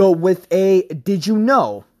 let's go with a Did You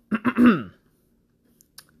Know?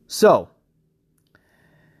 So,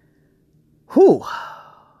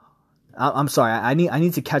 I'm sorry, I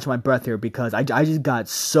need to catch my breath here because I just got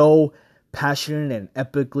so passionate and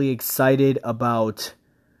epically excited about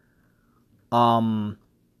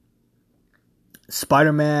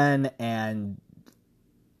Spider-Man and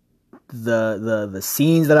the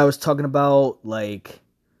scenes that I was talking about. Like,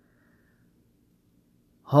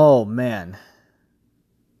 oh man,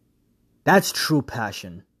 that's true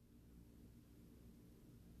passion.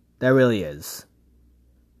 That really is.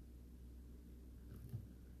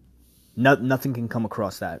 Nothing can come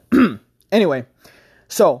across that. Anyway,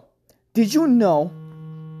 so, did you know...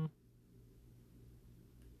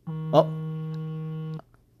 Oh,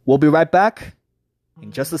 we'll be right back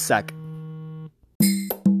in just a sec.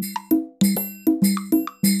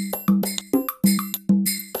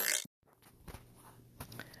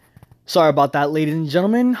 Sorry about that, ladies and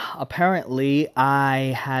gentlemen. Apparently,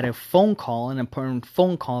 I had a phone call, an important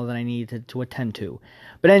phone call that I needed to attend to.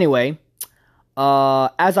 But anyway,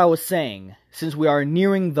 as I was saying, since we are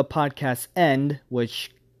nearing the podcast's end,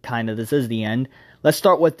 which kind of this is the end, let's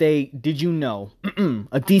start with a Did You Know?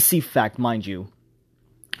 A DC fact, mind you.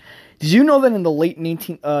 Did you know that in the late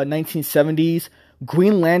 1970s,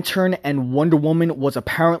 Green Lantern and Wonder Woman was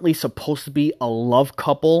apparently supposed to be a love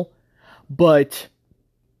couple, but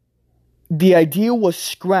the idea was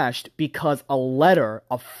scratched because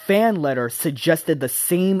a fan letter suggested the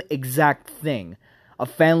same exact thing. A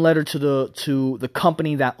fan letter to the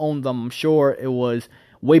company that owned them. I'm sure it was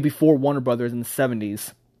way before Warner Brothers in the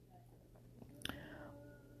 70s.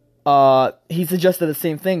 He suggested the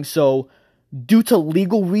same thing. So due to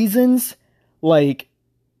legal reasons, like,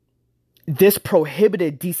 this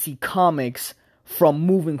prohibited DC Comics from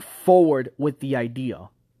moving forward with the idea.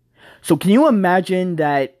 So can you imagine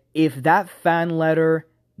that if that fan letter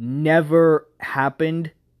never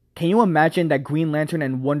happened, can you imagine that Green Lantern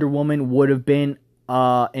and Wonder Woman would have been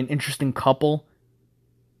an interesting couple?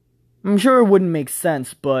 I'm sure it wouldn't make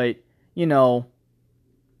sense, but, you know,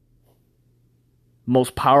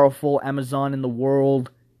 most powerful Amazon in the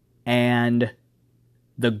world and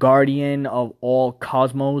the guardian of all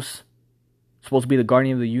cosmos, supposed to be the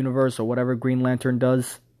guardian of the universe or whatever Green Lantern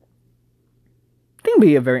does. I think it'd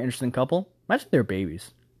be a very interesting couple. Imagine their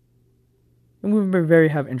babies. And we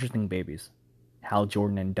would have interesting babies. Hal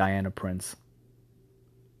Jordan and Diana Prince.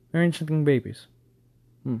 Very interesting babies.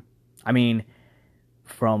 I mean,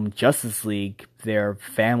 from Justice League, their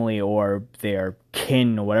family or their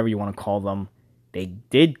kin or whatever you want to call them, they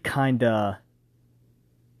did kinda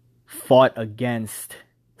fought against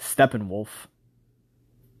Steppenwolf.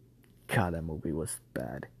 God, that movie was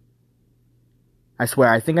bad. I swear,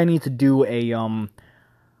 I think I need to do a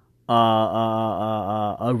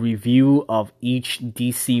review of each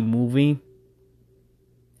DC movie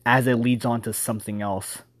as it leads on to something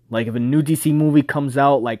else. Like, if a new DC movie comes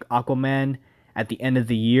out, like Aquaman, at the end of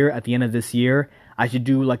this year, I should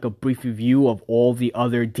do like a brief review of all the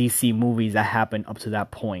other DC movies that happened up to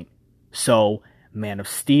that point. So, Man of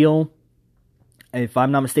Steel, if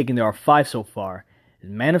I'm not mistaken, there are 5 so far.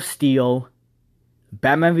 Man of Steel,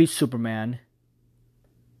 Batman v Superman,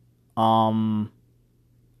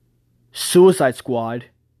 Suicide Squad,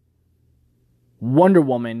 Wonder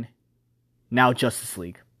Woman, now Justice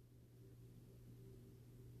League.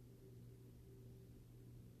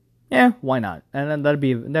 Yeah, why not? And that'd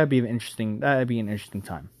be an interesting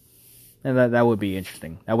time. And that would be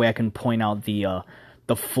interesting. That way I can point out the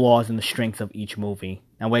flaws and the strengths of each movie.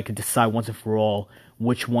 That way I can decide once and for all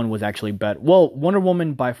which one was actually better. Well, Wonder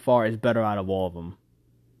Woman by far is better out of all of them.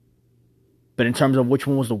 But in terms of which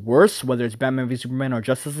one was the worst, whether it's Batman v Superman or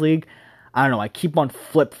Justice League, I don't know. I keep on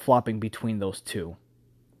flip-flopping between those two.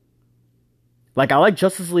 Like, I like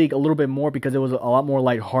Justice League a little bit more because it was a lot more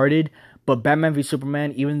lighthearted. But Batman v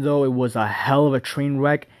Superman, even though it was a hell of a train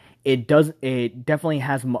wreck, it definitely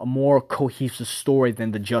has a more cohesive story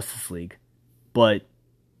than the Justice League. But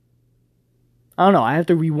I don't know, I have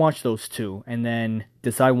to rewatch those two and then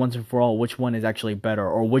decide once and for all which one is actually better,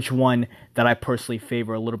 or which one that I personally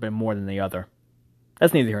favor a little bit more than the other.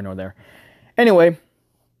 That's neither here nor there. Anyway,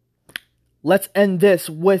 let's end this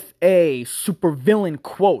with a supervillain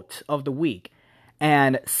quote of the week.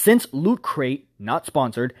 And since Loot Crate, not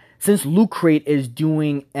sponsored, since Loot Crate is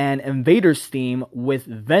doing an Invaders theme with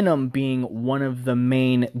Venom being one of the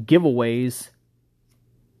main giveaways,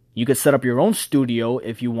 you can set up your own studio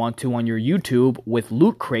if you want to on your YouTube with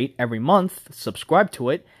Loot Crate every month. Subscribe to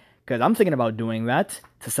it, because I'm thinking about doing that,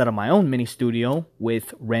 to set up my own mini studio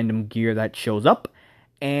with random gear that shows up.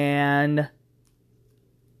 And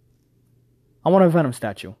I want a Venom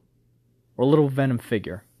statue, or a little Venom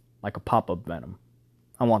figure, like a pop-up Venom.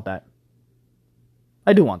 I want that.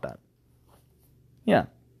 I do want that. Yeah.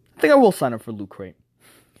 I think I will sign up for Loot Crate.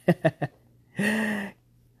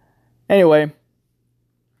 Anyway,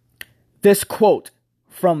 this quote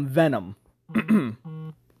from Venom.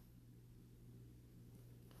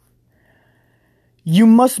 You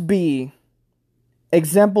must be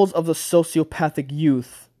examples of the sociopathic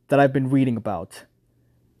youth that I've been reading about,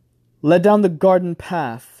 led down the garden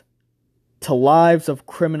path to lives of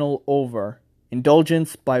criminal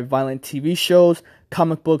indulgence by violent TV shows,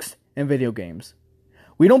 comic books, and video games.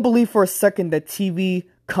 We don't believe for a second that TV,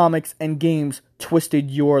 comics, and games twisted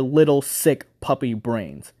your little sick puppy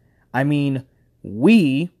brains. I mean,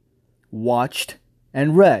 we watched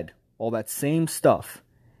and read all that same stuff,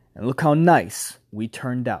 and look how nice we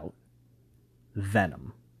turned out.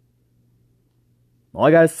 Venom. All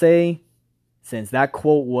I gotta say, since that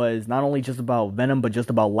quote was not only just about Venom, but just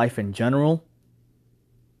about life in general,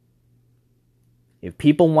 if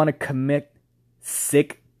people want to commit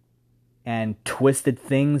sick and twisted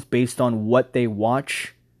things based on what they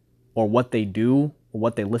watch, or what they do, or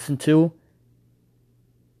what they listen to,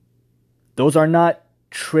 those are not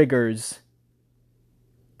triggers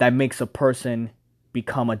that makes a person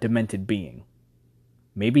become a demented being.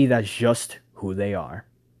 Maybe that's just who they are.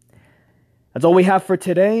 That's all we have for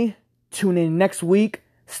today. Tune in next week.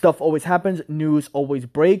 Stuff always happens. News always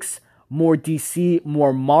breaks. More DC,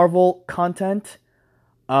 more Marvel content.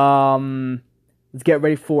 Let's get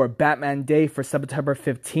ready for Batman Day for September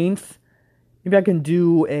 15th. Maybe I can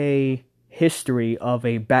do a history of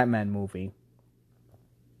a Batman movie.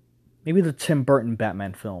 Maybe the Tim Burton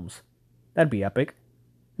Batman films. That'd be epic.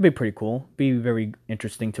 It'd be pretty cool. Be very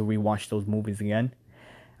interesting to rewatch those movies again.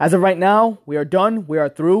 As of right now, we are done. We are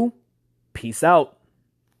through. Peace out.